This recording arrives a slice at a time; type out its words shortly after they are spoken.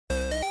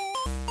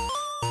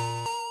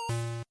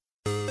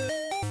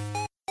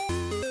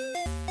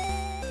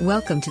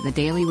Welcome to the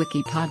Daily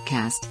Wiki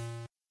podcast,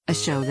 a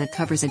show that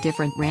covers a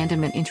different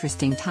random and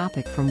interesting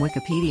topic from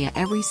Wikipedia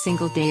every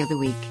single day of the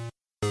week.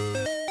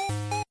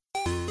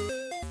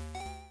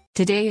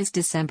 Today is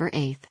December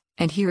 8th,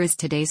 and here is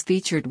today's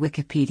featured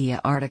Wikipedia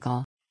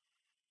article.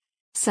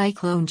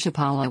 Cyclone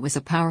Chapala was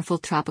a powerful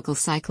tropical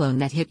cyclone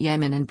that hit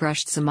Yemen and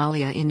brushed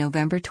Somalia in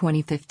November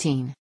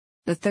 2015.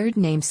 The third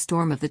named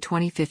storm of the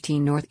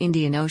 2015 North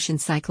Indian Ocean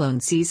cyclone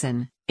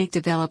season, it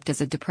developed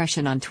as a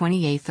depression on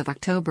 28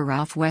 October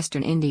off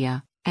western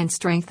India, and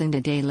strengthened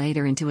a day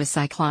later into a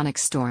cyclonic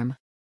storm.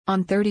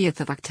 On 30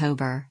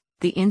 October,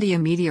 the India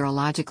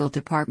Meteorological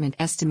Department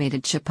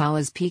estimated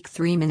Chapala's peak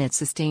 3-minute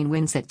sustained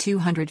winds at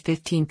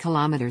 215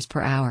 km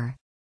per hour.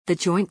 The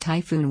Joint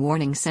Typhoon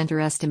Warning Center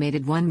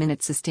estimated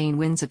 1-minute sustained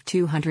winds of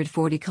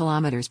 240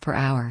 km per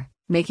hour,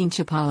 making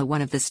Chapala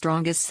one of the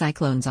strongest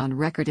cyclones on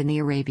record in the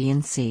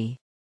Arabian Sea.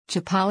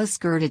 Chapala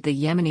skirted the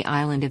Yemeni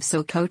island of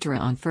Socotra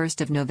on 1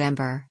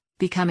 November,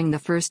 becoming the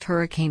first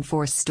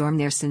hurricane-force storm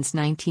there since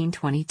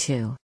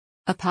 1922.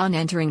 Upon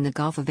entering the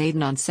Gulf of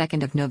Aden on 2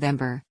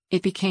 November,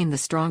 it became the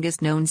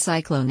strongest known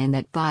cyclone in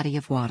that body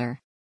of water.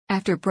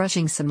 After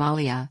brushing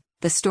Somalia,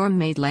 the storm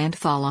made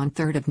landfall on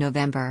 3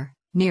 November,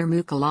 near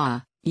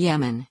Mukalla,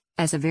 Yemen,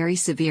 as a very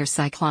severe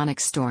cyclonic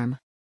storm.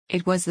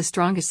 It was the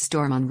strongest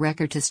storm on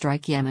record to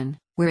strike Yemen,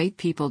 where 8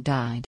 people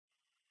died.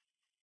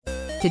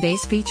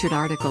 Today's featured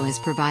article is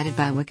provided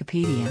by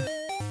Wikipedia.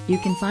 You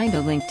can find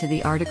a link to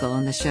the article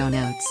in the show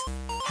notes.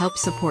 Help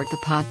support the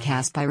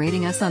podcast by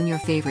rating us on your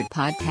favorite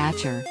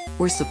podcatcher,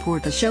 or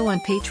support the show on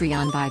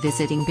Patreon by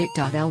visiting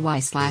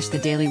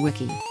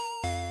bit.ly/thedailywiki.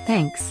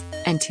 Thanks,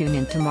 and tune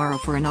in tomorrow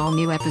for an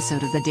all-new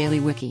episode of the Daily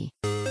Wiki.